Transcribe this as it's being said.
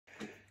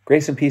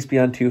Grace and peace be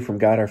unto you from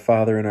God our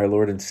Father and our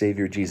Lord and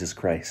Savior Jesus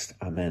Christ.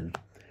 Amen.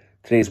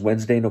 Today is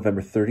Wednesday,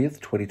 November 30th,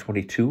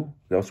 2022.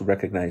 We also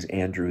recognize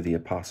Andrew the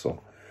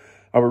Apostle.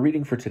 Our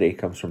reading for today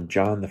comes from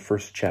John, the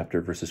first chapter,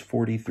 verses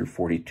 40 through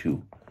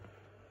 42.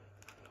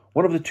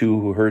 One of the two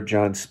who heard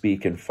John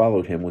speak and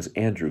followed him was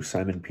Andrew,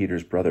 Simon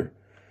Peter's brother.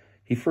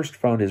 He first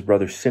found his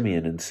brother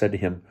Simeon and said to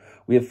him,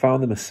 "We have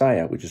found the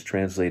Messiah," which is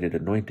translated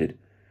anointed.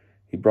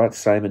 He brought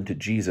Simon to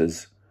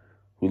Jesus,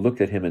 who looked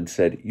at him and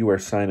said, "You are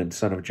Simon,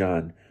 son of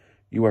John.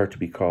 You are to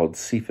be called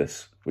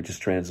Cephas," which is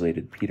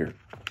translated Peter.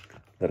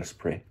 Let us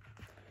pray.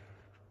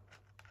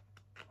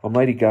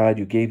 Almighty God,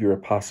 you gave your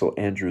apostle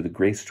Andrew the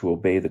grace to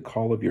obey the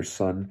call of your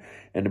Son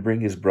and to bring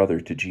his brother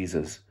to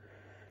Jesus.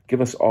 Give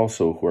us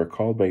also, who are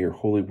called by your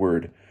holy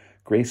word,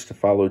 grace to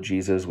follow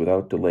Jesus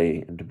without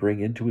delay and to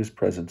bring into his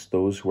presence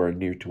those who are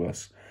near to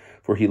us.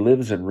 For he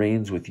lives and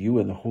reigns with you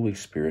in the Holy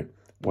Spirit,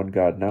 one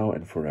God now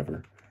and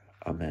forever.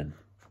 Amen.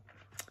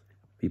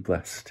 Be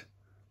blessed.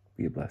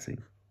 Be a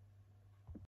blessing.